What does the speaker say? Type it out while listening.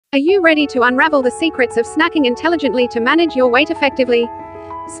Are you ready to unravel the secrets of snacking intelligently to manage your weight effectively?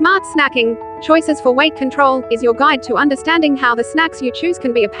 Smart Snacking, Choices for Weight Control, is your guide to understanding how the snacks you choose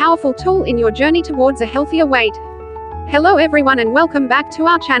can be a powerful tool in your journey towards a healthier weight. Hello everyone and welcome back to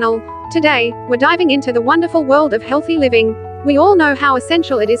our channel. Today, we're diving into the wonderful world of healthy living. We all know how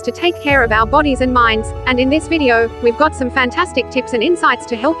essential it is to take care of our bodies and minds, and in this video, we've got some fantastic tips and insights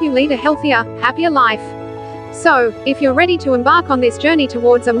to help you lead a healthier, happier life. So, if you're ready to embark on this journey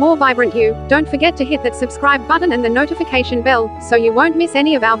towards a more vibrant you, don't forget to hit that subscribe button and the notification bell, so you won't miss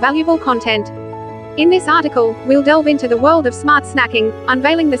any of our valuable content. In this article, we'll delve into the world of smart snacking,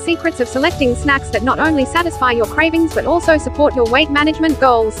 unveiling the secrets of selecting snacks that not only satisfy your cravings but also support your weight management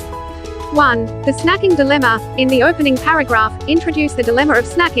goals. 1. The snacking dilemma. In the opening paragraph, introduce the dilemma of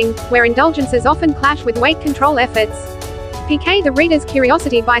snacking, where indulgences often clash with weight control efforts. Pique the reader's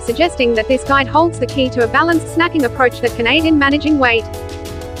curiosity by suggesting that this guide holds the key to a balanced snacking approach that can aid in managing weight.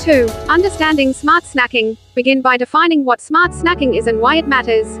 2. Understanding smart snacking. Begin by defining what smart snacking is and why it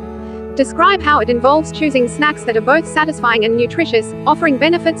matters. Describe how it involves choosing snacks that are both satisfying and nutritious, offering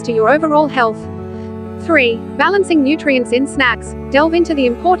benefits to your overall health. 3. Balancing nutrients in snacks. Delve into the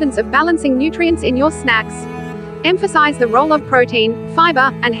importance of balancing nutrients in your snacks. Emphasize the role of protein,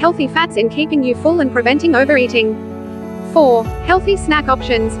 fiber, and healthy fats in keeping you full and preventing overeating. 4. Healthy snack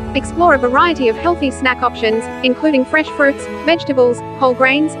options. Explore a variety of healthy snack options, including fresh fruits, vegetables, whole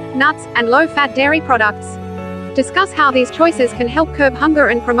grains, nuts, and low-fat dairy products. Discuss how these choices can help curb hunger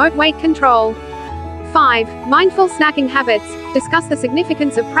and promote weight control. 5. Mindful snacking habits. Discuss the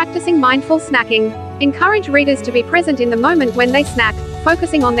significance of practicing mindful snacking. Encourage readers to be present in the moment when they snack,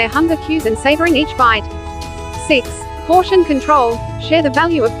 focusing on their hunger cues and savoring each bite. 6. Portion control. Share the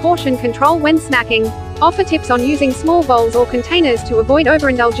value of portion control when snacking. Offer tips on using small bowls or containers to avoid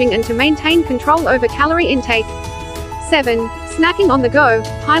overindulging and to maintain control over calorie intake. 7. Snacking on the go.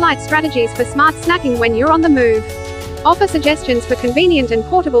 Highlight strategies for smart snacking when you're on the move. Offer suggestions for convenient and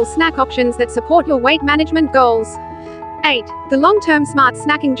portable snack options that support your weight management goals. 8. The long-term smart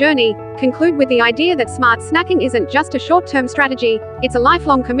snacking journey. Conclude with the idea that smart snacking isn't just a short-term strategy, it's a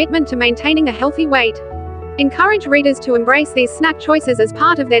lifelong commitment to maintaining a healthy weight. Encourage readers to embrace these snack choices as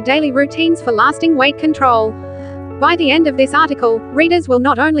part of their daily routines for lasting weight control. By the end of this article, readers will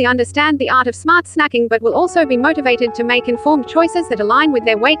not only understand the art of smart snacking but will also be motivated to make informed choices that align with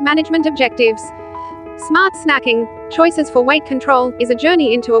their weight management objectives. Smart Snacking, Choices for Weight Control, is a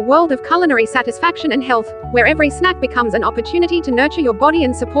journey into a world of culinary satisfaction and health, where every snack becomes an opportunity to nurture your body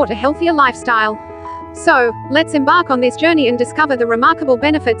and support a healthier lifestyle. So, let's embark on this journey and discover the remarkable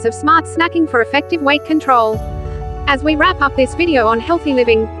benefits of smart snacking for effective weight control. As we wrap up this video on healthy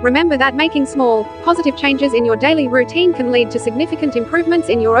living, remember that making small, positive changes in your daily routine can lead to significant improvements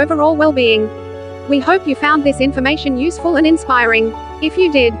in your overall well-being. We hope you found this information useful and inspiring. If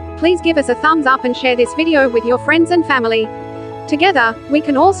you did, please give us a thumbs up and share this video with your friends and family. Together, we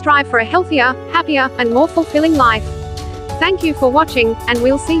can all strive for a healthier, happier, and more fulfilling life. Thank you for watching, and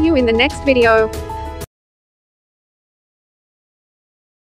we'll see you in the next video.